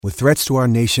With threats to our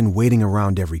nation waiting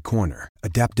around every corner,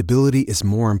 adaptability is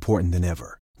more important than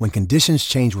ever. When conditions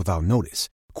change without notice,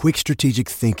 quick strategic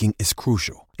thinking is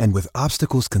crucial. And with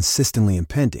obstacles consistently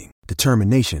impending,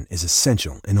 determination is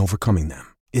essential in overcoming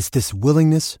them. It's this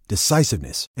willingness,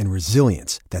 decisiveness, and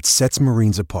resilience that sets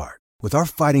Marines apart. With our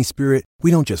fighting spirit, we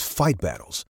don't just fight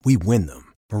battles, we win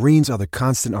them. Marines are the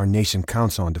constant our nation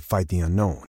counts on to fight the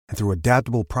unknown. And through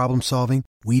adaptable problem solving,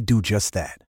 we do just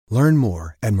that. Learn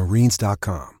more at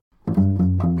marines.com.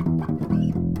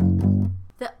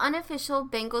 The Unofficial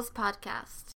Bengals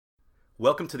Podcast.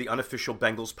 Welcome to the Unofficial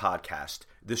Bengals Podcast.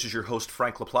 This is your host,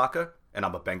 Frank LaPlaca, and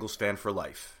I'm a Bengals fan for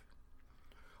life.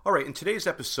 All right, in today's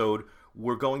episode,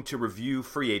 we're going to review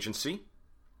free agency.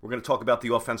 We're going to talk about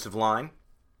the offensive line.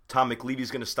 Tom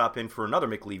McLeavy's going to stop in for another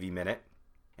McLeavy minute.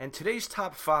 And today's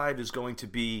top 5 is going to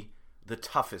be the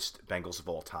toughest Bengals of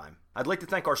all time. I'd like to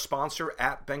thank our sponsor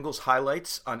at Bengals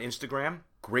Highlights on Instagram.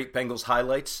 Great Bengals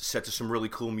highlights, set to some really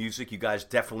cool music. You guys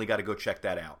definitely got to go check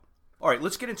that out. All right,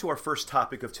 let's get into our first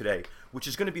topic of today, which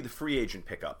is going to be the free agent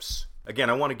pickups. Again,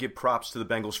 I want to give props to the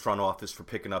Bengals front office for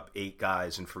picking up 8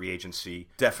 guys in free agency.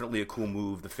 Definitely a cool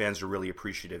move. The fans are really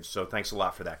appreciative, so thanks a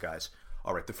lot for that, guys.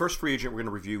 All right, the first free agent we're going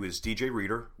to review is DJ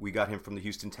Reader. We got him from the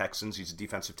Houston Texans. He's a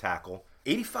defensive tackle.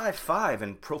 85.5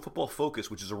 in Pro Football Focus,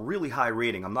 which is a really high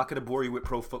rating. I'm not going to bore you with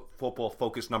Pro Football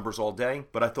Focus numbers all day,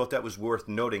 but I thought that was worth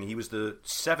noting. He was the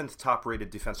 7th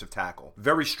top-rated defensive tackle.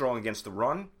 Very strong against the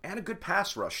run, and a good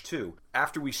pass rush, too.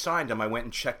 After we signed him, I went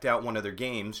and checked out one of their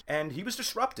games, and he was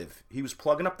disruptive. He was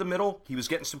plugging up the middle. He was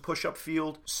getting some push-up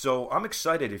field. So I'm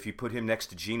excited if you put him next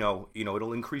to Geno. You know,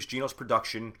 it'll increase Geno's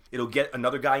production. It'll get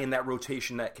another guy in that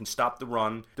rotation that can stop the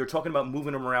run. They're talking about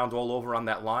moving him around all over on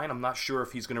that line. I'm not sure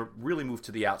if he's going to really move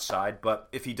to the outside, but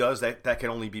if he does, that can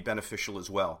only be beneficial as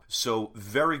well. So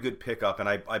very good pickup, and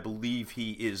I believe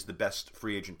he is the best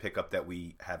free agent pickup that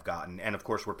we have gotten. And of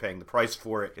course, we're paying the price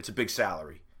for it. It's a big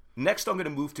salary. Next, I'm going to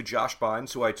move to Josh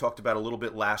Bynes, who I talked about a little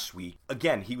bit last week.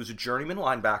 Again, he was a journeyman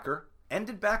linebacker,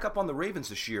 ended back up on the Ravens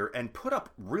this year, and put up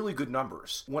really good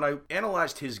numbers. When I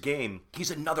analyzed his game, he's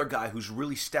another guy who's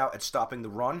really stout at stopping the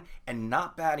run and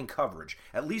not bad in coverage,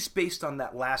 at least based on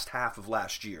that last half of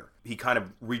last year. He kind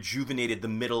of rejuvenated the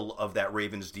middle of that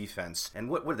Ravens defense. And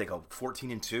what did they go,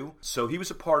 14-2? So he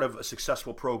was a part of a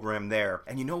successful program there.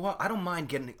 And you know what? I don't mind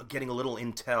getting a little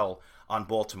intel on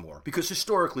Baltimore. Because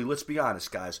historically, let's be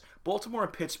honest, guys, Baltimore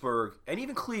and Pittsburgh, and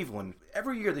even Cleveland,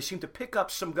 every year they seem to pick up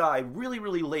some guy really,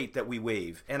 really late that we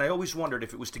waive. And I always wondered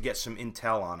if it was to get some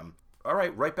intel on him. All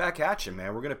right, right back at you,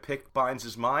 man. We're going to pick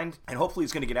Bynes' mind, and hopefully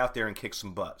he's going to get out there and kick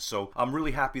some butt. So I'm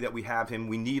really happy that we have him.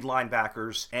 We need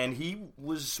linebackers, and he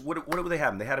was, what do they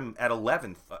have him? They had him at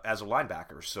 11th as a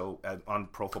linebacker, so on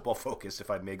Pro Football Focus, if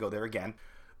I may go there again,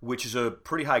 which is a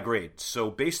pretty high grade.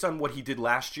 So based on what he did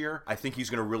last year, I think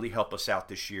he's going to really help us out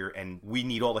this year, and we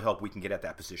need all the help we can get at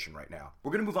that position right now.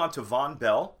 We're going to move on to Vonn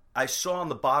Bell. I saw on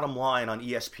the bottom line on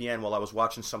ESPN while I was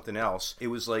watching something else, it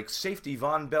was like safety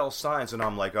Vonn Bell signs, and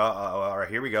I'm like, all right,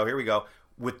 here we go,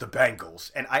 with the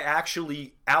Bengals. And I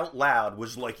actually out loud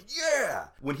was like, yeah!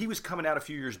 When he was coming out a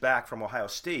few years back from Ohio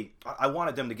State, I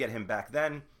wanted them to get him back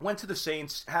then. Went to the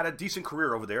Saints, had a decent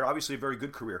career over there, obviously a very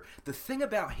good career. The thing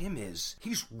about him is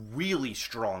he's really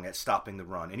strong at stopping the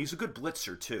run, and he's a good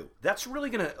blitzer too. That's really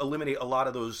going to eliminate a lot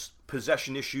of those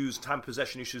time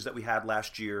possession issues that we had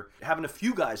last year, having a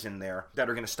few guys in there that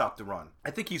are going to stop the run.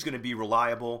 I think he's going to be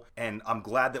reliable, and I'm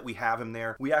glad that we have him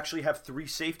there. We actually have 3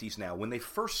 safeties now. When they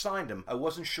first signed him, I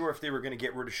wasn't sure if they were going to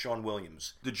get rid of Sean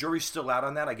Williams. The jury's still out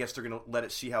on that. I guess they're going to let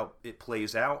it see how it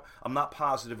plays out. I'm not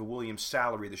positive of Williams'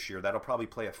 salary this year. That'll probably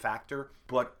play a factor,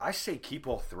 but I say keep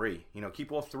all 3.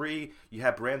 Keep all 3. You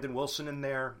have Brandon Wilson in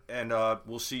there, and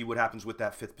we'll see what happens with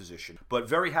that 5th position. But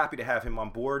very happy to have him on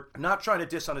board. I'm not trying to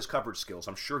diss on his coverage skills.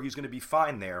 I'm sure he's going to be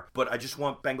fine there, but I just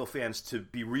want Bengal fans to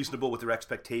be reasonable with their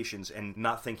expectations and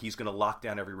not think he's going to lock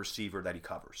down every receiver that he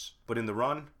covers. But in the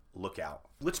run, look out.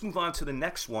 Let's move on to the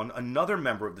next one. Another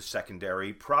member of the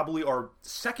secondary, probably our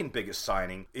second biggest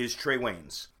signing, is Trey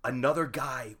Waynes. Another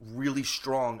guy really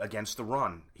strong against the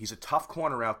run. He's a tough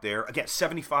corner out there. Again,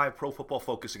 75 Pro Football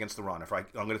Focus against the run, I'm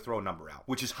going to throw a number out,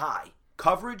 which is high.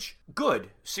 Coverage,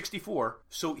 good, 64.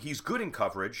 So he's good in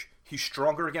coverage. He's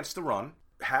stronger against the run.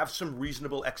 Have some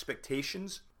reasonable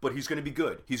expectations, but he's going to be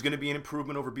good. He's going to be an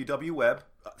improvement over B.W. Webb.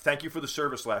 Thank you for the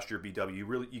service last year,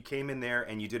 B.W. You came in there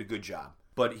and you did a good job.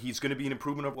 But he's going to be an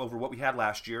improvement over what we had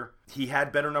last year. He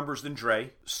had better numbers than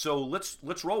Dre, so let's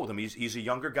roll with him. He's a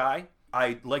younger guy.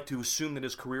 I'd like to assume that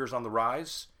his career is on the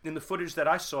rise. In the footage that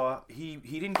I saw, he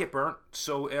didn't get burnt.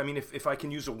 So I mean, if I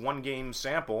can use a one-game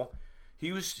sample,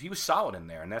 he was solid in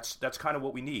there, and that's kind of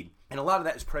what we need. And a lot of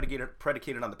that is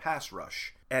predicated on the pass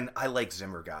rush. And I like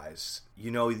Zimmer, guys. You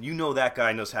know that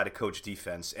guy knows how to coach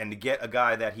defense. And to get a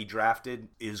guy that he drafted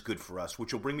is good for us,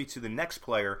 which will bring me to the next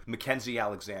player, Mackensie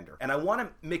Alexander. And I want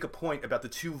to make a point about the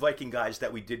 2 Viking guys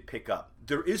that we did pick up.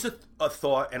 There is a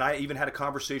thought, and I even had a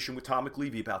conversation with Tom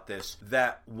McLeavy about this,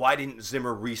 that why didn't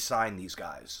Zimmer re-sign these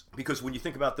guys? Because when you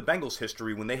think about the Bengals'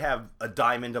 history, when they have a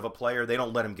diamond of a player, they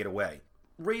don't let him get away.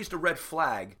 Raised a red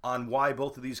flag on why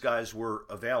both of these guys were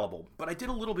available. But I did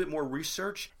a little bit more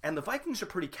research, and the Vikings are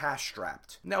pretty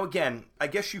cash-strapped. Now again, I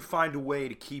guess you find a way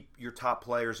to keep your top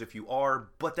players if you are,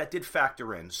 but that did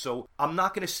factor in. So I'm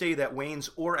not going to say that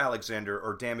Waynes or Alexander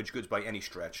are damaged goods by any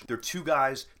stretch. They're 2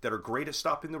 guys that are great at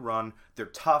stopping the run. They're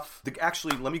tough.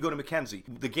 Actually, let me go to Mackensie.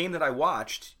 The game that I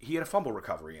watched, he had a fumble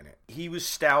recovery in it. He was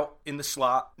stout in the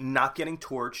slot, not getting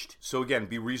torched. So again,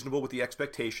 be reasonable with the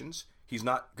expectations. He's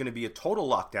not going to be a total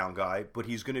lockdown guy, but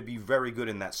he's going to be very good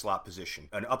in that slot position.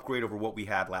 An upgrade over what we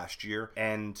had last year,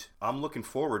 and I'm looking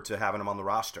forward to having him on the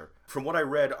roster. From what I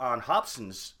read on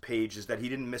Hobson's page is that he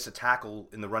didn't miss a tackle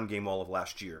in the run game all of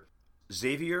last year.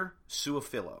 Xavier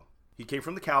Su'a-Filo. He came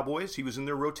from the Cowboys. He was in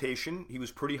their rotation. He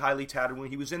was pretty highly touted when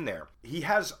he was in there. He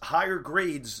has higher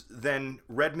grades than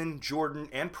Redmond, Jordan,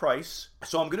 and Price.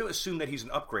 So I'm going to assume that he's an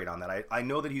upgrade on that. I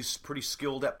know that he's pretty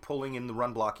skilled at pulling in the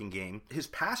run blocking game. His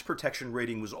pass protection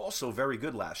rating was also very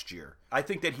good last year. I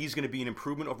think that he's going to be an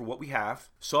improvement over what we have.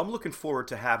 So I'm looking forward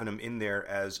to having him in there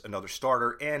as another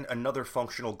starter and another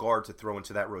functional guard to throw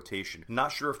into that rotation.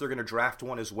 Not sure if they're going to draft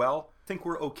one as well. I think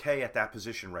we're okay at that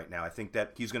position right now. I think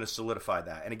that he's going to solidify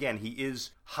that. And again, he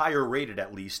is higher rated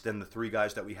at least than the 3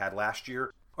 guys that we had last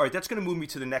year. All right, that's going to move me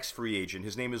to the next free agent.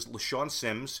 His name is LaShawn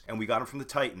Sims, and we got him from the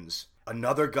Titans.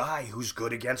 Another guy who's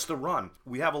good against the run.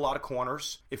 We have a lot of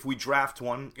corners. If we draft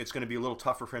one, it's going to be a little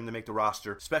tougher for him to make the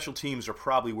roster. Special teams are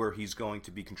probably where he's going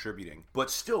to be contributing. But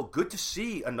still, good to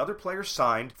see another player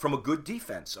signed from a good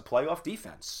defense, a playoff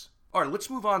defense. All right, let's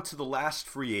move on to the last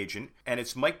free agent, and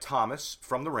it's Mike Thomas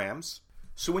from the Rams.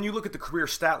 So when you look at the career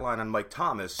stat line on Mike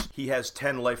Thomas, he has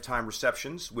 10 lifetime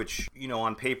receptions, which,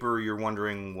 on paper, you're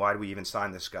wondering, why do we even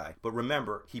sign this guy? But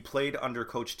remember, he played under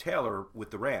Coach Taylor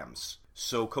with the Rams.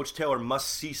 So Coach Taylor must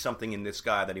see something in this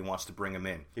guy that he wants to bring him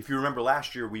in. If you remember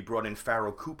last year, we brought in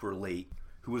Pharoh Cooper late,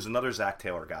 who was another Zach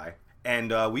Taylor guy.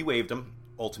 And we waived him,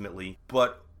 ultimately.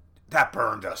 But that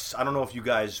burned us. I don't know if you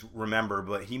guys remember,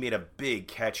 but he made a big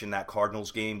catch in that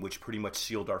Cardinals game, which pretty much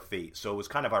sealed our fate. So it was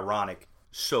kind of ironic.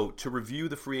 So, to review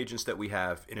the free agents that we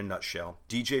have in a nutshell,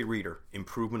 DJ Reader,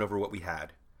 improvement over what we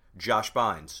had. Josh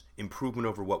Bynes, improvement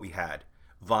over what we had.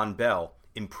 Von Bell,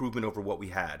 improvement over what we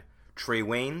had. Trey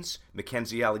Waynes,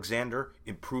 Mackensie Alexander,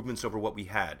 improvements over what we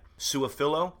had.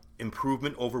 Su'a-Filo,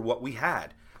 improvement over what we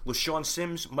had. LaShawn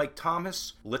Sims, Mike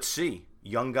Thomas, let's see.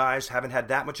 Young guys haven't had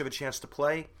that much of a chance to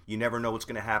play. You never know what's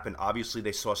going to happen. Obviously,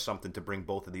 they saw something to bring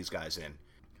both of these guys in.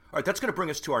 All right, that's going to bring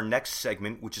us to our next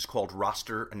segment, which is called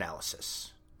Roster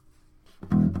Analysis.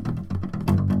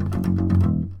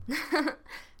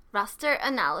 Roster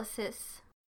Analysis.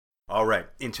 All right,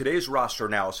 in today's roster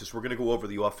analysis, we're going to go over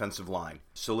the offensive line.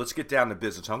 So let's get down to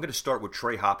business. I'm going to start with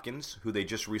Trey Hopkins, who they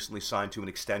just recently signed to an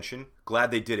extension.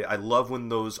 Glad they did it. I love when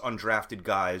those undrafted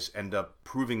guys end up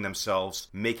proving themselves,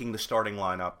 making the starting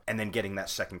lineup, and then getting that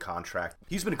second contract.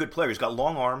 He's been a good player. He's got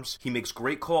long arms. He makes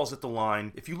great calls at the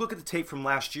line. If you look at the tape from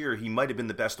last year, he might have been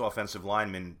the best offensive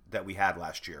lineman that we had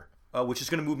last year, which is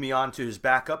going to move me on to his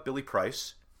backup, Billy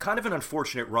Price. Kind of an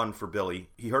unfortunate run for Billy.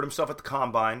 He hurt himself at the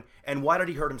combine. And why did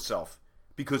he hurt himself?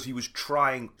 Because he was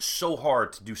trying so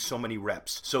hard to do so many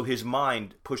reps. So his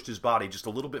mind pushed his body just a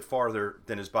little bit farther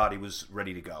than his body was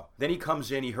ready to go. Then he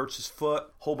comes in, he hurts his foot,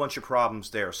 whole bunch of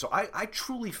problems there. So I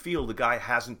truly feel the guy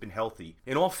hasn't been healthy.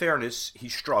 In all fairness, he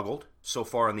struggled so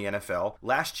far in the NFL.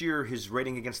 Last year, his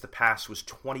rating against the pass was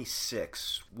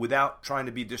 26. Without trying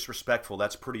to be disrespectful,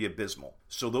 that's pretty abysmal.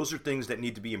 So those are things that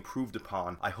need to be improved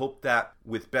upon. I hope that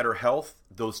with better health,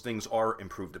 those things are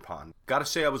improved upon. Gotta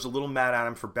say, I was a little mad at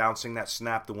him for bouncing that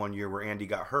snap the one year where Andy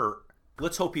got hurt.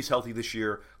 Let's hope he's healthy this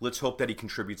year. Let's hope that he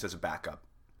contributes as a backup.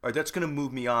 All right, that's going to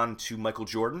move me on to Michael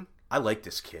Jordan. I like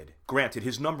this kid. Granted,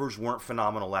 his numbers weren't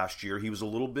phenomenal last year. He was a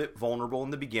little bit vulnerable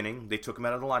in the beginning. They took him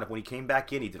out of the lineup. When he came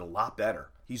back in, he did a lot better.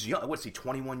 He's young. What's he,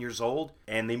 21 years old?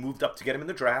 And they moved up to get him in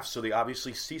the draft, so they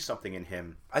obviously see something in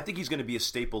him. I think he's going to be a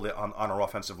staple on our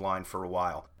offensive line for a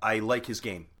while. I like his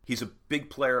game. He's a big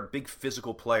player, a big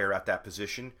physical player at that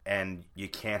position, and you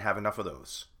can't have enough of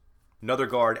those. Another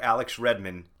guard, Alex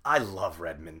Redmond. I love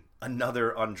Redmond.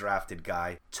 Another undrafted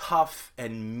guy. Tough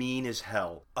and mean as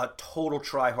hell. A total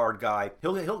try-hard guy.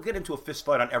 He'll get into a fist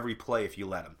fight on every play if you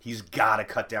let him. He's got to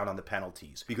cut down on the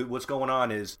penalties. Because what's going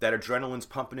on is that adrenaline's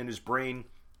pumping in his brain.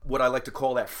 what I like to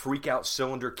call that freak out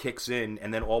cylinder kicks in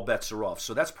and then all bets are off.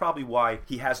 So that's probably why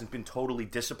he hasn't been totally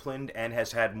disciplined and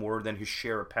has had more than his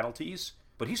share of penalties.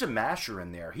 But he's a masher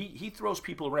in there. He throws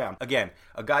people around. Again,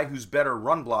 a guy who's better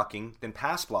run blocking than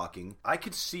pass blocking. I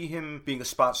could see him being a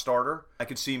spot starter. I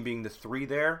could see him being the 3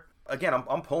 there. Again,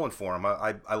 I'm pulling for him.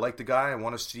 I like the guy. I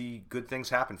want to see good things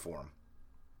happen for him.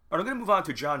 All right, I'm going to move on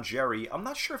to John Jerry. I'm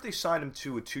not sure if they signed him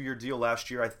to a 2-year deal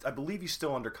last year. I believe he's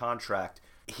still under contract.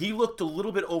 He looked a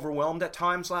little bit overwhelmed at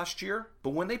times last year, but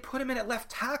when they put him in at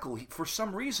left tackle, for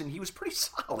some reason, he was pretty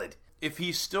solid. If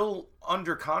he's still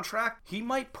under contract, he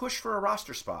might push for a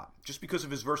roster spot just because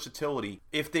of his versatility.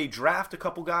 If they draft a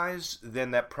couple guys,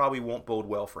 then that probably won't bode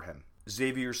well for him.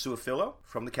 Xavier Su'a-Filo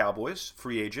from the Cowboys,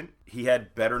 free agent. He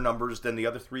had better numbers than the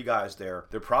other 3 guys there.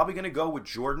 They're probably going to go with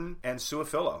Jordan and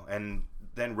Su'a-Filo, and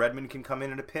then Redmond can come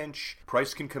in a pinch.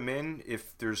 Price can come in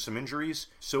if there's some injuries.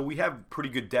 So we have pretty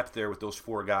good depth there with those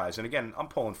 4 guys. And again, I'm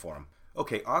pulling for them.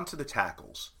 Okay, on to the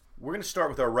tackles. We're going to start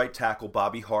with our right tackle,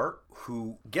 Bobby Hart,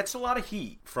 who gets a lot of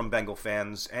heat from Bengal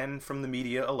fans and from the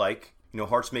media alike. You know,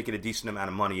 Hart's making a decent amount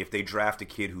of money. If they draft a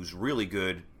kid who's really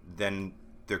good, then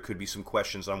there could be some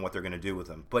questions on what they're going to do with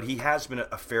him. But he has been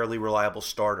a fairly reliable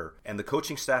starter, and the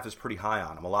coaching staff is pretty high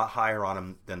on him, a lot higher on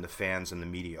him than the fans and the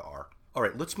media are. All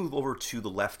right, let's move over to the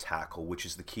left tackle, which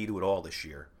is the key to it all this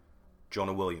year.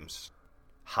 Jonah Williams.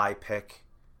 High pick,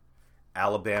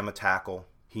 Alabama tackle.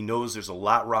 He knows there's a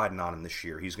lot riding on him this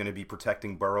year. He's going to be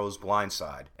protecting Burrow's blind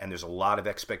side, and there's a lot of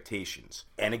expectations.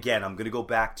 And again, I'm going to go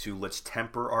back to let's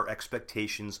temper our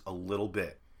expectations a little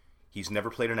bit. He's never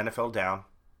played an NFL down.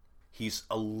 He's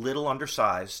a little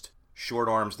undersized. Short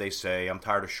arms, they say. I'm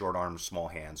tired of short arms, small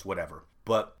hands, whatever.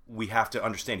 But we have to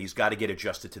understand he's got to get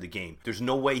adjusted to the game. There's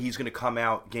no way he's going to come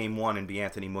out game 1 and be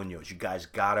Anthony Munoz. You guys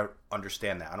got to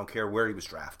understand that. I don't care where he was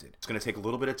drafted. It's going to take a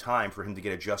little bit of time for him to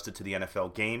get adjusted to the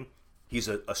NFL game. He's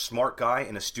a smart guy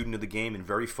and a student of the game and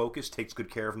very focused, takes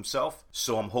good care of himself.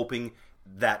 So I'm hoping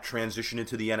that transition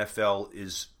into the NFL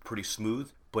is pretty smooth.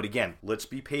 But again, let's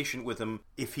be patient with him.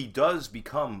 If he does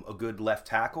become a good left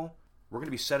tackle, we're going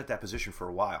to be set at that position for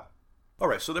a while. All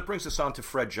right, so that brings us on to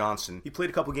Fred Johnson. He played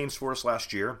a couple games for us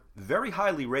last year. Very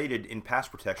highly rated in pass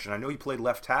protection. I know he played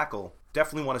left tackle.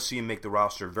 Definitely want to see him make the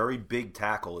roster. Very big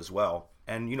tackle as well.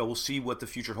 And, you know, we'll see what the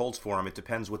future holds for him. It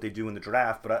depends what they do in the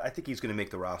draft, but I think he's going to make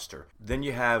the roster. Then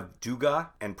you have Duga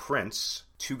and Prince,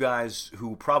 2 guys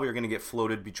who probably are going to get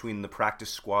floated between the practice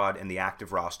squad and the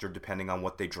active roster depending on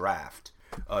what they draft.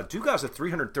 Duga's a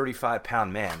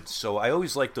 335-pound man, so I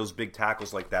always like those big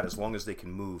tackles like that as long as they can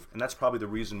move, and that's probably the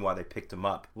reason why they picked him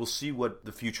up. We'll see what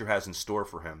the future has in store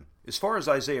for him. As far as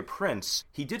Isaiah Prince,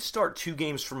 he did start 2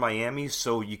 games for Miami,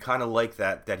 so you kind of like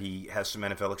that he has some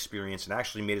NFL experience and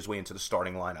actually made his way into the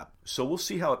starting lineup. So we'll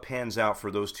see how it pans out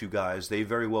for those 2 guys. They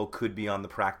very well could be on the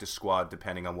practice squad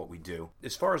depending on what we do.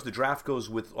 As far as the draft goes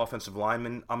with offensive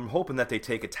linemen, I'm hoping that they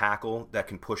take a tackle that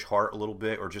can push Hart a little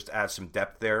bit or just add some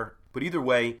depth there. But either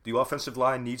way, the offensive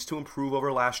line needs to improve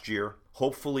over last year.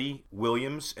 Hopefully,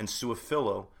 Williams and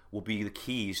Su'a-Filo will be the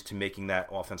keys to making that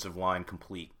offensive line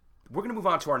complete. We're going to move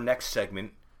on to our next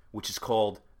segment, which is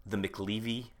called the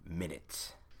McLevy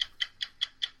Minute.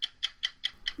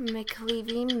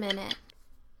 McLevy Minute.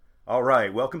 All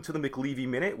right, welcome to the McLevy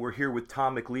Minute. We're here with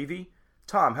Tom McLevy.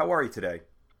 Tom, how are you today?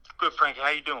 Good, Frankie.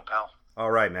 How you doing, pal?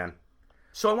 All right, man.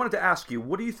 So I wanted to ask you,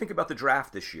 what do you think about the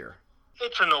draft this year?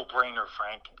 It's a no-brainer,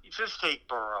 Frank. Just take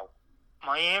Burrow.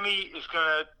 Miami is going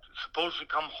to supposedly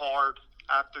come hard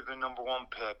after the number 1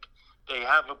 pick. They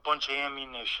have a bunch of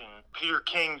ammunition. Peter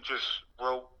King just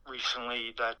wrote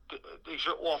recently that they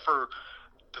should offer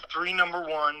the 3 number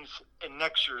 1s and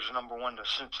next year's number 1 to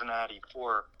Cincinnati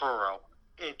for Burrow.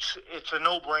 It's a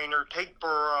no-brainer. Take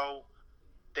Burrow.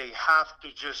 They have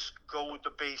to just go with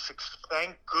the basics.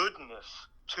 Thank goodness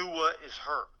Tua is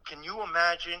hurt. Can you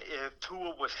imagine if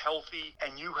Tua was healthy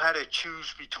and you had to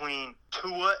choose between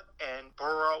Tua and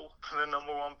Burrow for the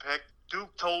number 1 pick?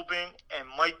 Duke Tobin and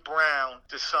Mike Brown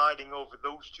deciding over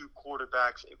those 2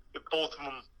 quarterbacks if both of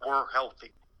them were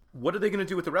healthy. What are they going to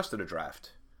do with the rest of the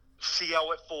draft? See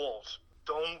how it falls.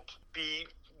 Don't be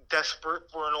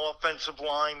desperate for an offensive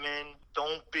lineman.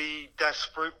 Don't be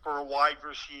desperate for a wide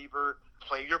receiver.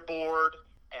 Play your board,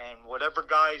 and whatever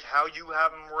guys, how you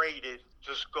have them rated,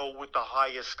 just go with the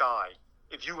highest guy.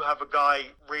 If you have a guy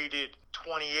rated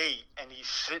 28 and he's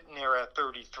sitting there at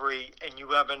 33, and you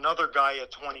have another guy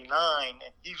at 29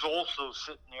 and he's also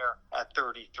sitting there at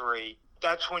 33,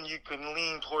 that's when you can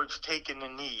lean towards taking the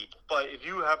need. But if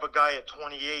you have a guy at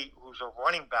 28 who's a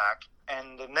running back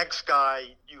and the next guy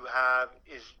you have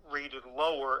is rated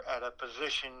lower at a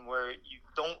position where you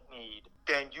don't need,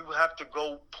 then you have to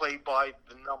go play by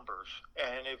the numbers.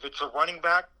 And if it's a running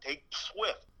back, take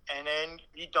Swift. And then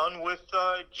be done with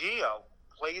Gio.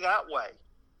 Play that way.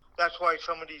 That's why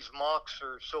some of these mocks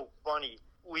are so funny.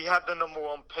 We have the number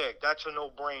 1 pick. That's a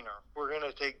no-brainer. We're going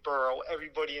to take Burrow.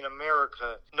 Everybody in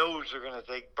America knows they're going to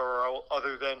take Burrow,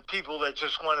 other than people that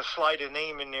just want to slide a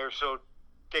name in there so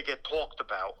they get talked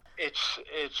about. It's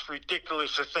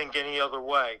ridiculous to think any other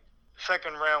way.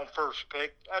 Second round, first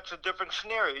pick, that's a different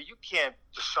scenario. You can't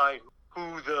decide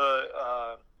who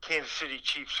the Kansas City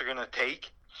Chiefs are going to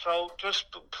take. So just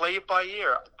play it by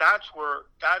ear. That's where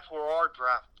our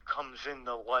draft comes in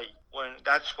the light. When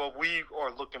that's what we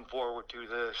are looking forward to,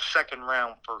 the second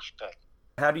round, first pick.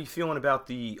 How are you feeling about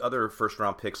the other first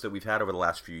round picks that we've had over the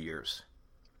last few years?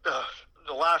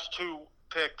 The last 2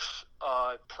 picks,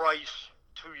 Price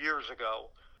 2 years ago,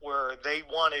 where they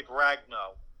wanted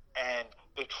Ragnow, and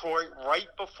Detroit right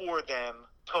before them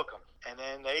took him. And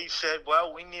then they said,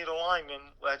 well, we need a lineman.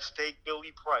 Let's take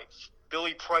Billy Price.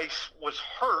 Billy Price was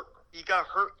hurt. He got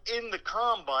hurt in the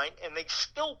combine, and they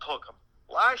still took him.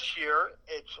 Last year,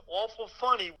 it's awful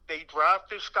funny. They draft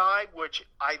this guy, which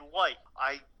I like.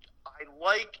 I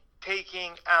like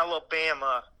taking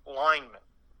Alabama linemen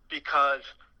because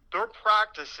their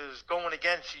practices going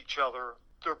against each other,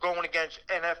 they're going against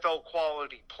NFL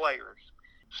quality players.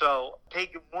 So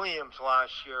taking Williams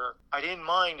last year, I didn't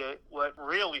mind it. What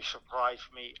really surprised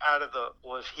me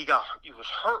was he was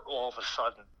hurt all of a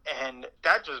sudden, and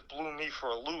that just blew me for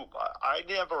a loop. I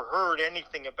never heard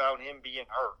anything about him being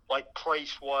hurt like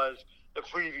Price was the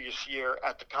previous year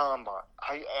at the combine.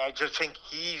 I just think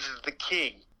he's the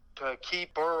key to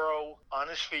keep Burrow on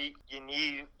his feet. You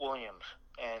need Williams.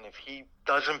 And if he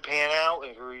doesn't pan out,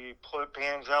 if he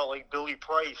pans out like Billy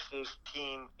Price, this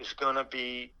team is going to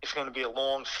be a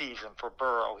long season for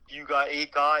Burrow. You got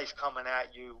 8 guys coming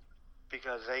at you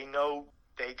because they know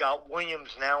they got Williams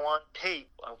now on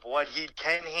tape of what he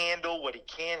can handle, what he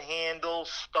can't handle,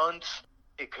 stunts.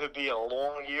 It could be a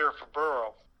long year for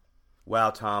Burrow. Wow,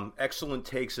 Tom. Excellent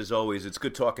takes as always. It's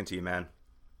good talking to you, man.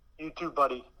 You too,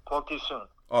 buddy. Talk to you soon.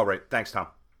 All right. Thanks, Tom.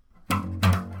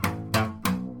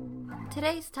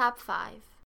 Today's Top 5.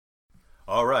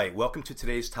 All right, welcome to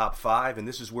today's Top 5, and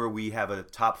this is where we have a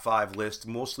Top 5 list,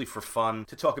 mostly for fun,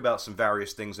 to talk about some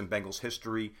various things in Bengals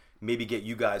history, maybe get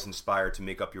you guys inspired to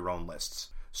make up your own lists.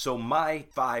 So my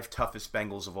 5 toughest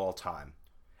Bengals of all time.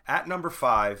 At number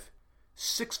 5,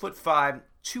 6'5",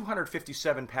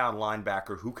 257-pound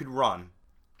linebacker who could run,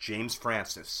 James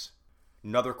Francis.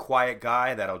 Another quiet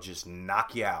guy that'll just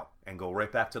knock you out and go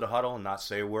right back to the huddle and not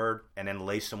say a word, and then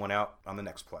lay someone out on the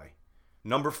next play.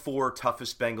 Number 4,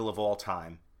 toughest Bengal of all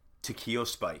time, Takeo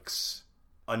Spikes.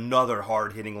 Another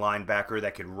hard-hitting linebacker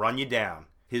that could run you down.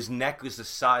 His neck is the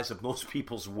size of most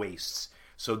people's waists,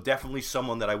 so definitely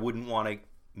someone that I wouldn't want to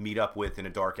meet up with in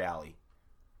a dark alley.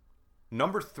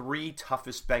 Number 3,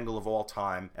 toughest Bengal of all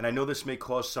time, and I know this may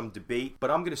cause some debate,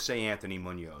 but I'm going to say Anthony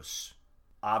Munoz.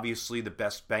 Obviously the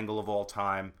best Bengal of all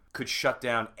time, could shut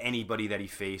down anybody that he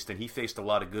faced, and he faced a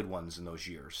lot of good ones in those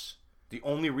years. The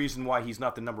only reason why he's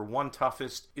not the number 1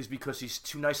 toughest is because he's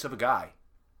too nice of a guy.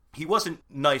 He wasn't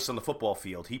nice on the football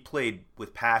field. He played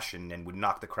with passion and would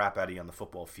knock the crap out of you on the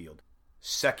football field.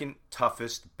 Second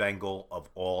toughest Bengal of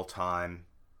all time,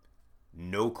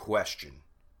 no question,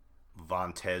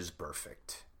 Vontaze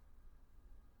Burfict.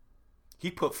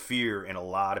 He put fear in a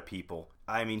lot of people.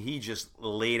 I mean, he just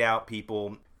laid out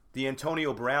people. The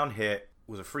Antonio Brown hit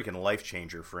was a freaking life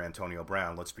changer for Antonio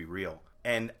Brown, let's be real.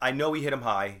 And I know he hit him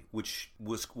high, which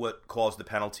was what caused the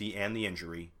penalty and the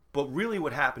injury. But really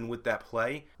what happened with that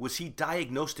play was he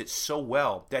diagnosed it so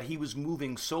well that he was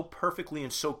moving so perfectly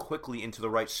and so quickly into the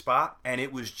right spot, and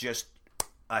it was just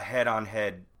a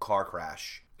head-on-head car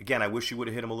crash. Again, I wish he would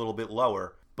have hit him a little bit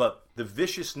lower, but the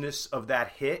viciousness of that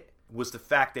hit was the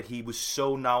fact that he was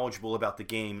so knowledgeable about the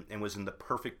game and was in the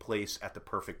perfect place at the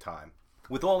perfect time.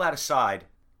 With all that aside,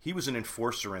 he was an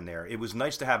enforcer in there. It was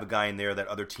nice to have a guy in there that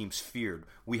other teams feared.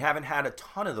 We haven't had a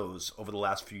ton of those over the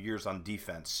last few years on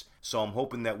defense, so I'm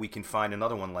hoping that we can find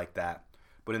another one like that.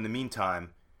 But in the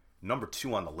meantime, number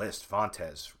 2 on the list,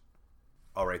 Vontaze.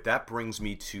 All right, that brings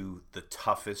me to the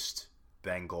toughest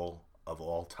Bengal of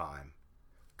all time.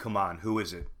 Come on, who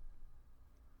is it?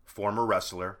 Former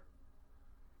wrestler,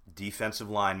 defensive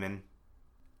lineman,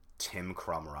 Tim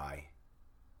Krumrie.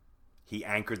 He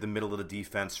anchored the middle of the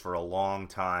defense for a long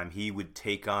time. He would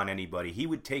take on anybody. He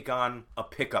would take on a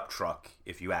pickup truck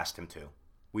if you asked him to.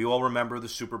 We all remember the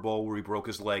Super Bowl where he broke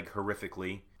his leg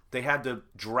horrifically. They had to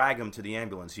drag him to the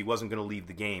ambulance. He wasn't going to leave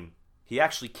the game. He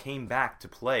actually came back to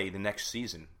play the next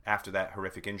season after that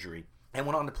horrific injury and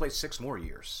went on to play 6 more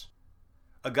years.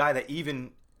 A guy that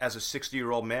even as a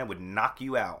 60-year-old man would knock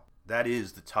you out. That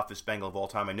is the toughest Bengal of all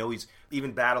time. I know he's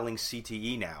even battling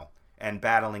CTE now and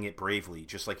battling it bravely,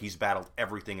 just like he's battled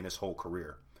everything in his whole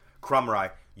career.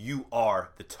 Krumrie, you are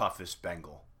the toughest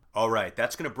Bengal. All right,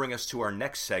 that's going to bring us to our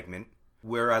next segment,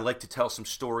 where I like to tell some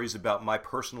stories about my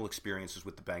personal experiences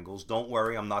with the Bengals. Don't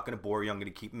worry, I'm not going to bore you. I'm going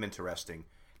to keep them interesting.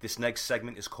 This next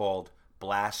segment is called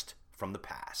Blast from the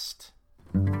Past.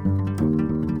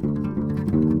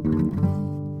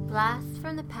 Blast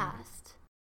from the past.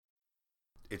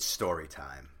 It's story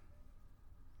time.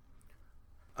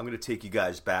 I'm going to take you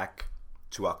guys back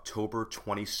to October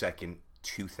 22nd,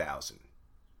 2000.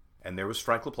 And there was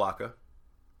Frank LaPlaca,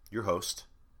 your host,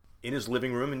 in his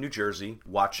living room in New Jersey,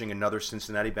 watching another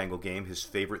Cincinnati Bengal game, his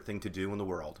favorite thing to do in the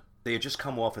world. They had just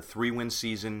come off a 3-win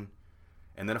season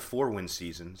and then a 4-win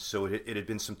season, so it had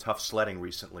been some tough sledding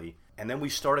recently. And then we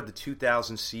started the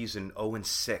 2000 season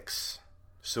 0-6.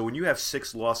 So when you have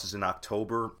 6 losses in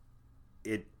October,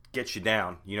 it gets you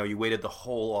down. You know, you waited the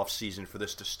whole offseason for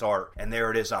this to start, and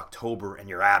there it is, October, and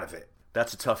you're out of it.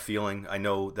 That's a tough feeling. I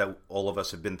know that all of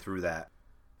us have been through that.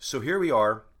 So here we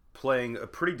are, playing a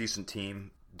pretty decent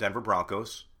team, Denver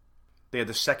Broncos. They had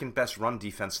the second best run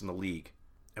defense in the league.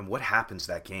 And what happens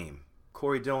that game?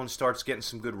 Corey Dillon starts getting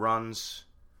some good runs.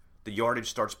 The yardage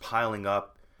starts piling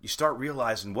up. You start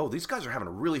realizing, whoa, these guys are having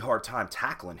a really hard time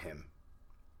tackling him.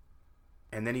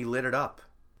 And then he lit it up.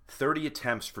 30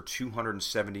 attempts for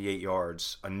 278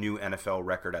 yards, a new NFL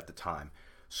record at the time.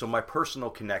 So my personal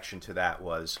connection to that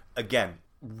was, again,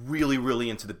 really, really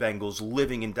into the Bengals,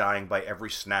 living and dying by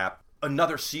every snap.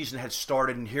 Another season had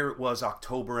started, and here it was,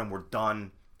 October, and we're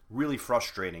done. Really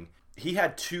frustrating. He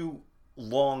had 2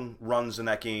 long runs in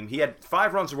that game. He had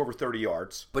 5 runs of over 30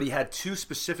 yards, but he had 2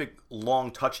 specific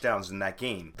long touchdowns in that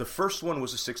game. The first one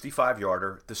was a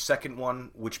 65-yarder. The second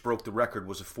one, which broke the record,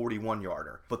 was a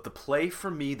 41-yarder. But the play for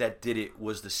me that did it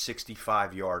was the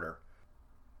 65-yarder.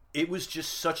 It was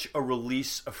just such a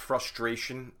release of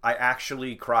frustration. I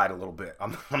actually cried a little bit.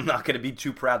 I'm not going to be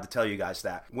too proud to tell you guys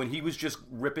that. When he was just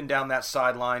ripping down that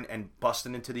sideline and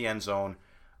busting into the end zone,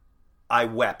 I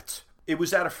wept. It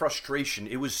was out of frustration.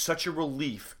 It was such a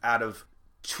relief out of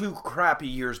 2 crappy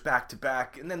years back to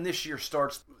back. And then this year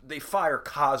starts, they fire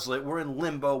Coslett. We're in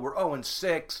limbo. We're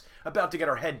 0-6, about to get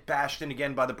our head bashed in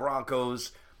again by the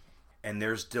Broncos. And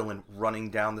there's Dillon running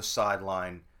down the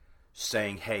sideline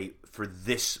saying, hey, for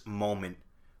this moment,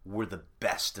 we're the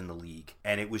best in the league.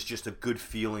 And it was just a good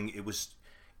feeling.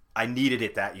 I needed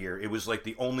it that year. It was like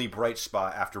the only bright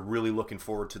spot after really looking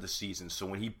forward to the season. So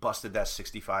when he busted that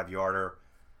 65-yarder,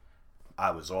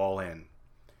 I was all in.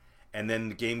 And then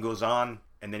the game goes on,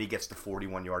 and then he gets the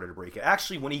 41-yarder to break it.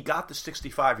 Actually, when he got the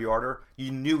 65-yarder,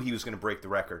 you knew he was going to break the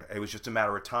record. It was just a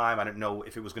matter of time. I didn't know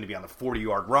if it was going to be on the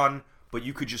 40-yard run, but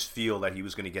you could just feel that he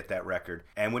was going to get that record.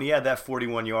 And when he had that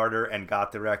 41-yarder and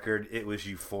got the record, it was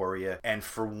euphoria. And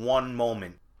for one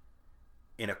moment,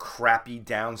 in a crappy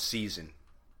down season,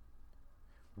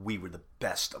 we were the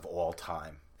best of all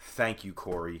time. Thank you,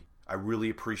 Corey. I really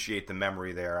appreciate the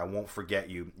memory there. I won't forget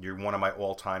you. You're one of my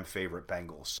all-time favorite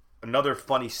Bengals. Another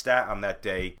funny stat on that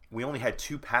day, we only had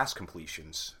 2 pass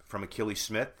completions from Akili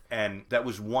Smith, and that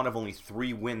was one of only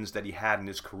 3 wins that he had in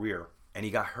his career. And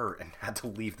he got hurt and had to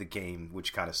leave the game,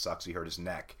 which kind of sucks. He hurt his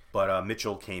neck. But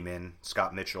Mitchell came in,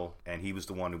 Scott Mitchell, and he was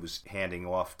the one who was handing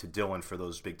off to Dillon for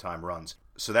those big-time runs.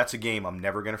 So that's a game I'm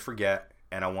never going to forget,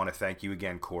 and I want to thank you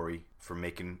again, Corey, for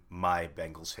making my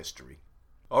Bengals history.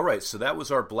 All right, so that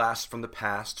was our blast from the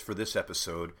past for this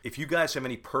episode. If you guys have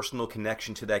any personal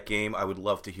connection to that game, I would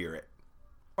love to hear it.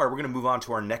 All right, we're going to move on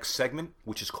to our next segment,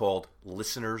 which is called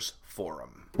Listeners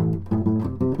Forum.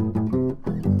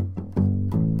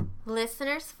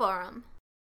 Listeners Forum.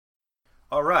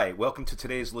 All right, welcome to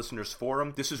today's Listeners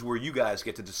Forum. This is where you guys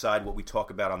get to decide what we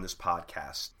talk about on this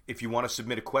podcast. If you want to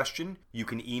submit a question, you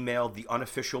can email the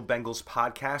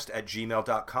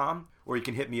unofficialbengalspodcast@gmail.com, or you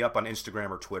can hit me up on Instagram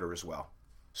or Twitter as well.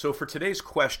 So for today's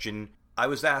question, I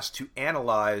was asked to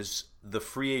analyze the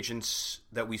free agents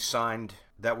that we signed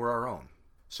that were our own.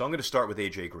 So I'm going to start with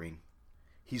AJ Green.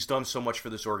 He's done so much for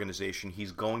this organization.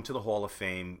 He's going to the Hall of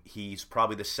Fame. He's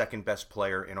probably the second best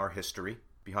player in our history,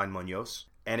 behind Munoz.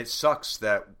 And it sucks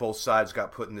that both sides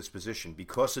got put in this position.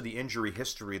 Because of the injury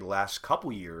history the last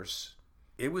couple years,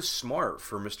 it was smart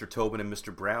for Mr. Tobin and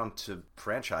Mr. Brown to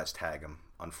franchise tag him,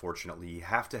 unfortunately. You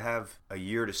have to have a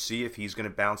year to see if he's going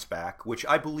to bounce back, which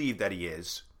I believe that he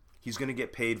is. He's going to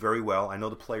get paid very well. I know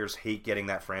the players hate getting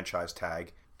that franchise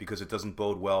tag because it doesn't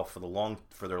bode well for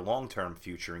their long-term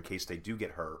future in case they do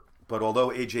get hurt. But although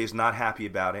AJ's not happy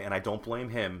about it, and I don't blame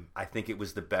him, I think it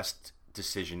was the best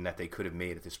decision that they could have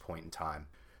made at this point in time.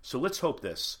 So let's hope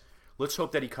this. Let's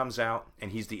hope that he comes out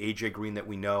and he's the AJ Green that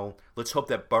we know. Let's hope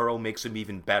that Burrow makes him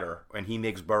even better, and he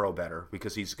makes Burrow better,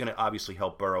 because he's going to obviously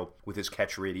help Burrow with his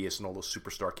catch radius and all those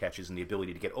superstar catches and the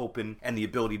ability to get open and the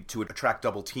ability to attract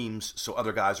double teams so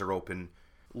other guys are open.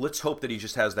 Let's hope that he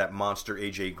just has that monster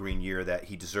AJ Green year that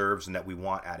he deserves and that we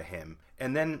want out of him.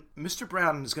 And then Mr.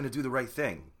 Brown is going to do the right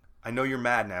thing. I know you're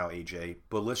mad now, AJ,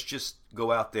 but let's just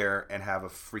go out there and have a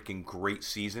freaking great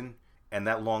season, and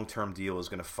that long-term deal is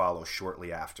going to follow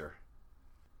shortly after.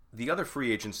 The other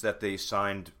free agents that they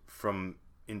signed from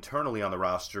internally on the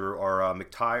roster are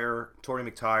Torrey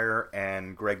McTyer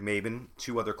and Greg Mabin,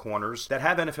 two other corners that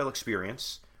have NFL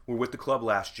experience, were with the club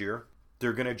last year.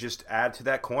 They're going to just add to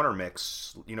that corner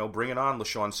mix. You know, bring it on,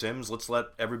 LaShawn Sims. Let's let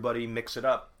everybody mix it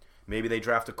up. Maybe they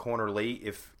draft a corner late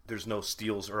if there's no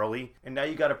steals early. And now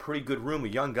you got a pretty good room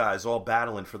of young guys all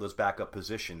battling for those backup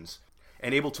positions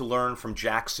and able to learn from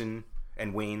Jackson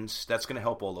and Waynes. That's going to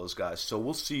help all those guys. So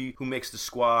we'll see who makes the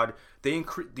squad. The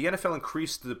NFL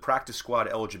increased the practice squad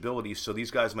eligibility, so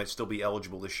these guys might still be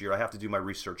eligible this year. I have to do my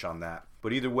research on that.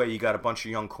 But either way, you got a bunch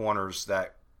of young corners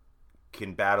that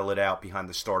can battle it out behind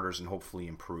the starters and hopefully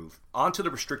improve. On to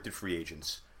the restricted free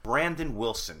agents. Brandon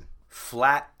Wilson.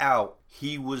 Flat out,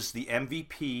 he was the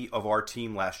MVP of our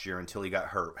team last year until he got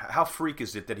hurt. How freak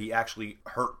is it that he actually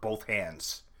hurt both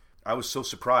hands? I was so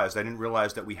surprised. I didn't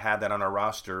realize that we had that on our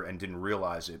roster and didn't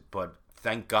realize it, but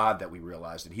thank God that we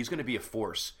realized it. He's going to be a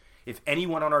force. If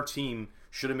anyone on our team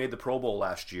should have made the Pro Bowl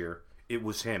last year, it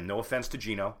was him. No offense to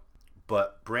Geno,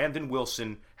 but Brandon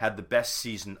Wilson had the best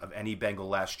season of any Bengal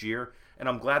last year, and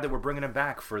I'm glad that we're bringing him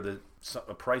back for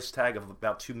a price tag of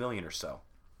about $2 million or so.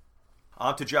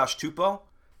 On to Josh Tupou.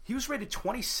 He was rated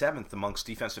 27th amongst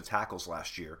defensive tackles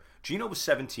last year. Geno was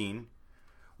 17.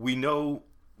 We know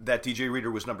that DJ Reader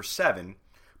was number 7,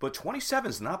 but 27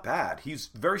 is not bad.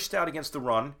 He's very stout against the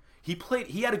run. He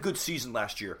had a good season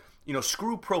last year. You know,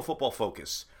 screw Pro Football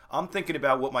Focus. I'm thinking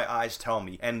about what my eyes tell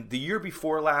me. And the year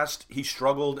before last, he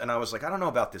struggled, and I was like, I don't know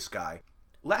about this guy.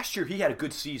 Last year, he had a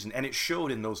good season, and it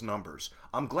showed in those numbers.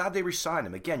 I'm glad they re-signed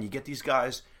him. Again, you get these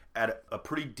guys at a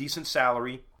pretty decent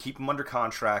salary, keep him under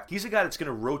contract. He's a guy that's going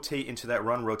to rotate into that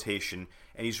run rotation,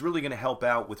 and he's really going to help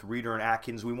out with Reader and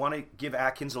Atkins. We want to give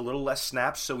Atkins a little less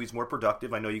snaps so he's more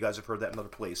productive. I know you guys have heard that in other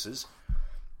places,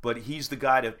 but he's the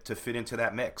guy to fit into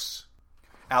that mix.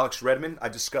 Alex Redmond, I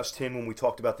discussed him when we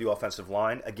talked about the offensive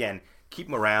line. Again, keep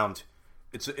him around.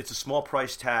 It's a small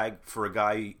price tag for a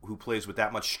guy who plays with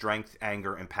that much strength,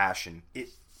 anger, and passion. It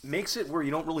makes it where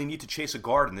you don't really need to chase a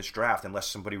guard in this draft unless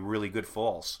somebody really good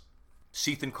falls.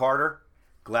 Sethan Carter,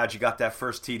 glad you got that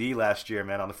first TD last year,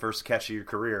 man, on the first catch of your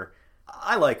career.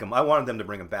 I like him. I wanted them to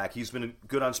bring him back. He's been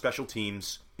good on special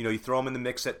teams. You know, you throw him in the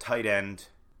mix at tight end.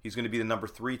 He's going to be the number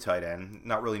 3 tight end.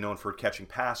 Not really known for catching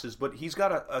passes, but he's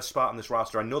got a spot on this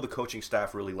roster. I know the coaching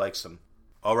staff really likes him.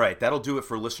 All right, that'll do it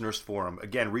for Listeners Forum.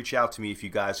 Again, reach out to me if you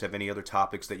guys have any other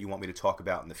topics that you want me to talk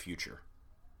about in the future.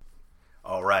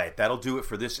 All right, that'll do it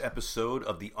for this episode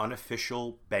of the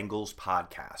Unofficial Bengals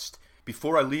Podcast.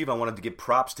 Before I leave, I wanted to give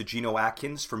props to Geno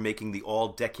Atkins for making the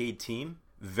all-decade team.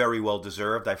 Very well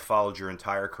deserved. I followed your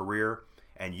entire career,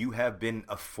 and you have been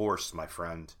a force, my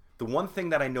friend. The one thing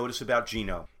that I notice about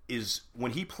Geno is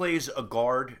when he plays a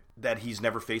guard that he's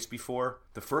never faced before,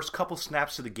 the first couple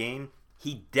snaps of the game,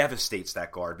 he devastates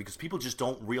that guard because people just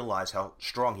don't realize how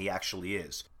strong he actually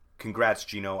is. Congrats,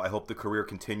 Geno. I hope the career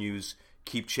continues.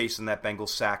 Keep chasing that Bengals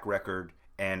sack record,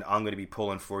 and I'm going to be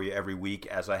pulling for you every week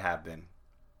as I have been.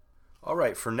 All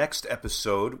right, for next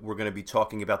episode, we're going to be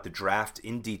talking about the draft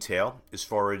in detail as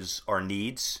far as our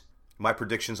needs, my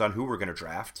predictions on who we're going to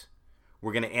draft.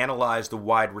 We're going to analyze the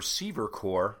wide receiver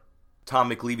core. Tom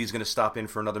McLeavy's going to stop in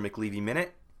for another McLeavy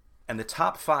Minute. And the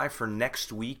top 5 for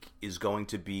next week is going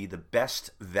to be the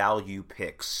best value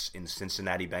picks in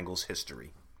Cincinnati Bengals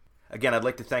history. Again, I'd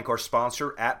like to thank our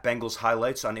sponsor, @Bengals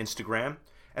Highlights on Instagram.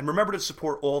 And remember to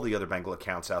support all the other Bengal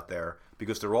accounts out there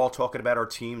because they're all talking about our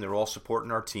team. They're all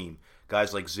supporting our team.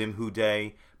 Guys like Zim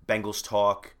Houday, Bengals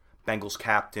Talk, Bengals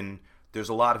Captain. There's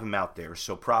a lot of them out there.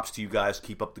 So props to you guys.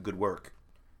 Keep up the good work.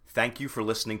 Thank you for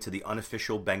listening to the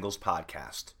Unofficial Bengals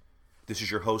Podcast. This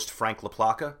is your host, Frank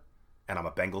LaPlaca, and I'm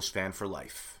a Bengals fan for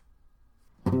life.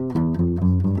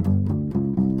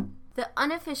 The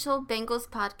Unofficial Bengals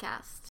Podcast.